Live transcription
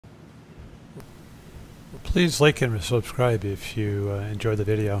Please like and subscribe if you enjoyed the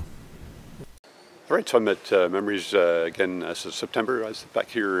video. All right, so I'm at Memories again. This is September. I was back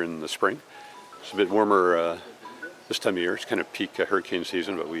here in the spring. It's a bit warmer this time of year. It's kind of peak hurricane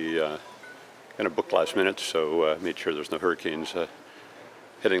season, but we kind of booked last minute, so made sure there's no hurricanes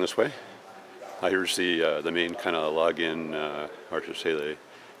heading this way. Here's the main kind of login, or I should say the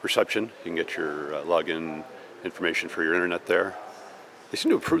reception. You can get your login information for your internet there. They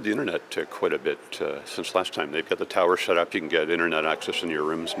seem to have improved the internet quite a bit since last time. They've got the tower set up. You can get internet access in your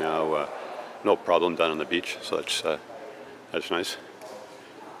rooms now, no problem, down on the beach. So that's nice.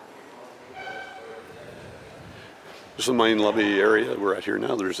 This is the main lobby area we're at here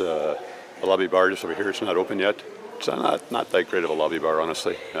now. There's a lobby bar just over here. It's not open yet. It's not that great of a lobby bar,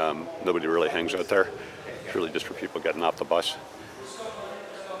 honestly. Nobody really hangs out there. It's really just for people getting off the bus.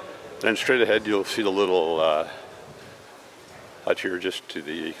 Then straight ahead, you'll see the little hut here, just to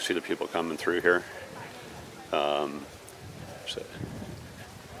the, you can see the people coming through here. There's a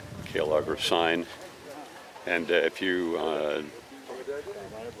Cayo Largo sign, and if you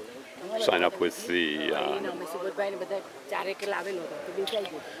sign up with the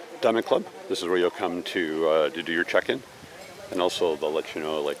Diamond Club, this is where you'll come to do your check-in, and also they'll let you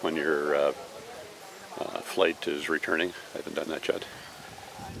know like when your flight is returning. I haven't done that yet.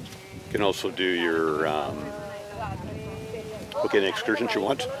 You can also do your book any excursions you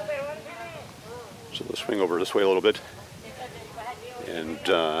want. So we'll swing over this way a little bit, and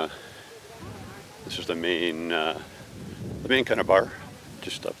this is the main kind of bar.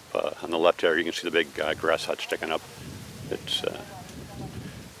 Just up on the left there, you can see the big grass hut sticking up. It's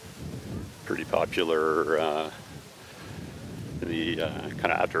pretty popular in the kind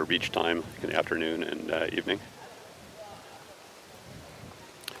of after beach time, in the afternoon and evening.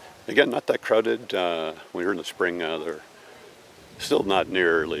 Again, not that crowded. When you're in the spring, they're still not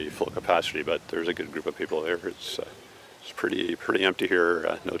nearly full capacity, but there's a good group of people there. It's pretty empty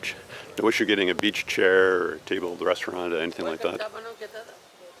here. No issue getting a beach chair or table at the restaurant or anything like that.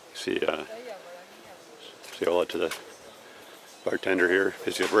 See all that to the bartender here,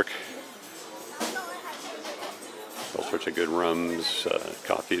 busy at work. All sorts of good rums,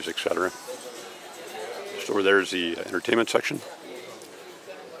 coffees, etc. Just over there is the entertainment section.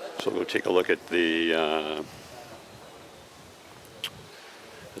 So we'll go take a look at the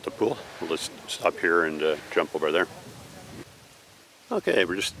pool. We'll just stop here and jump over there. Okay,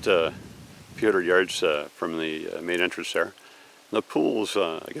 we're just a few hundred yards from the main entrance there. The pool's,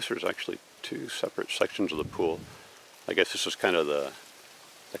 I guess there's actually two separate sections of the pool. I guess this is kind of the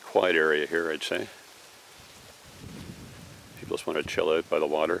quiet area here, I'd say. People just want to chill out by the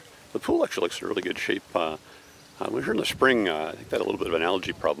water. The pool actually looks in really good shape. When we were in the spring, I think they had a little bit of an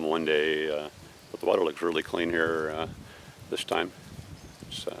algae problem one day, but the water looks really clean here this time.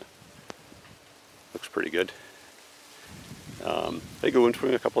 It looks pretty good. I go in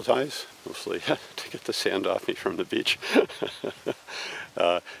swimming a couple of times, mostly to get the sand off me from the beach.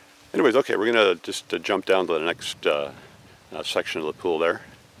 Anyways, okay, we're going to just jump down to the next section of the pool there.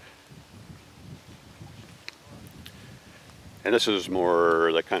 And this is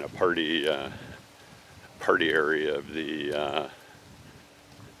more the kind of party area of the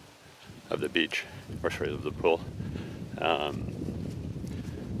beach, or sorry, of the pool.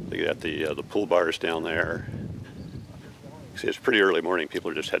 They got the pool bars down there. See, it's pretty early morning.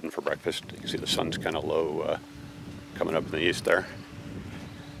 People are just heading for breakfast. You can see the sun's kind of low coming up in the east there.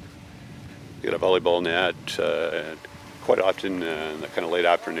 You got a volleyball net. Quite often in the kind of late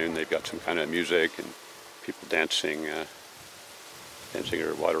afternoon, they've got some kind of music and people dancing or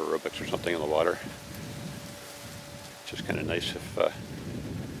water aerobics or something in the water. It's just kind of nice if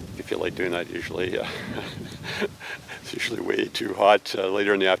you feel like doing that. Usually, it's usually way too hot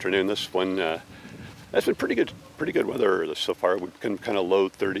later in the afternoon. This one, that's been pretty good weather so far. We've been kind of low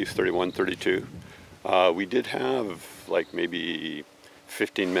 30s, 31, 32. We did have like maybe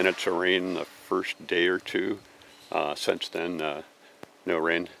 15 minutes of rain the first day or two. Since then, no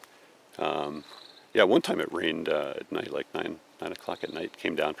rain. Yeah, one time it rained at night, like 9 o'clock at night.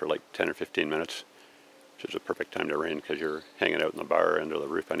 Came down for like 10 or 15 minutes, which is a perfect time to rain because you're hanging out in the bar under the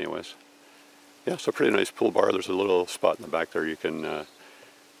roof anyways. Yeah, so pretty nice pool bar. There's a little spot in the back there you can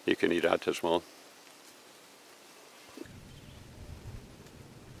eat at as well.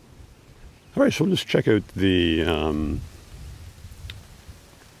 All right, so we'll just check out the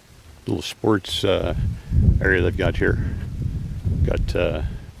little sports area they've got here. Got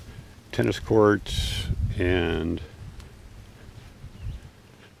tennis courts, and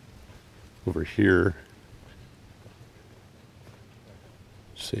over here,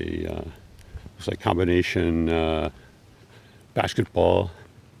 see, looks like combination basketball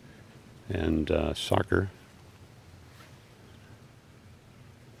and soccer.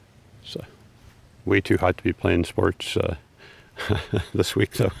 It's way too hot to be playing sports this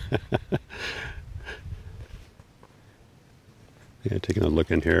week, though. Yeah, taking a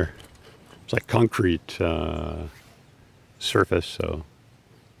look in here. It's like concrete surface, so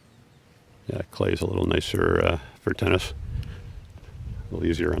yeah, clay is a little nicer for tennis. A little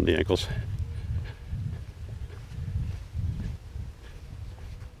easier on the ankles.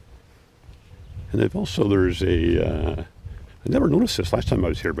 And they've also, there's a, I never noticed this last time I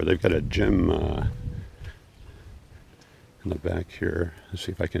was here, but they've got a gym in the back here. Let's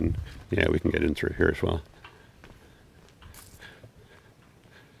see if I can, yeah, we can get in through here as well.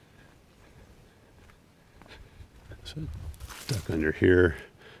 So duck under here.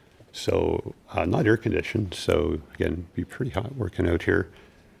 So not air conditioned, so again, be pretty hot working out here.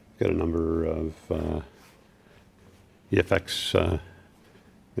 Got a number of EFX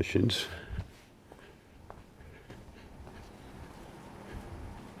machines.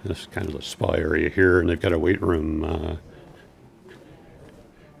 This is kind of the spa area here, and they've got a weight room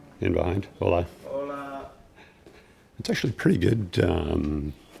in behind. Hola. Hola. It's actually pretty good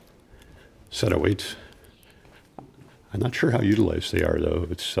set of weights. I'm not sure how utilized they are, though.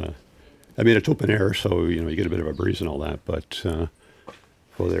 It's, I mean, it's open air, so you know you get a bit of a breeze and all that, but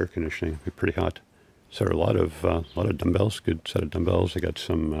full air conditioning, it'd be pretty hot. So a lot of dumbbells, good set of dumbbells. They got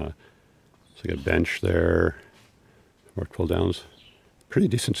some, so they got a bench there, more pull downs. Pretty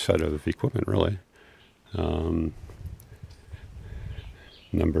decent set of equipment, really.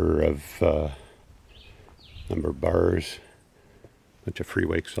 Number of bars, bunch of free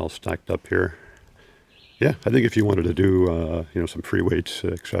weights all stacked up here. Yeah, I think if you wanted to do you know, some free weights,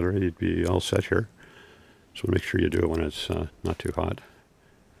 etc., you'd be all set here. So make sure you do it when it's not too hot.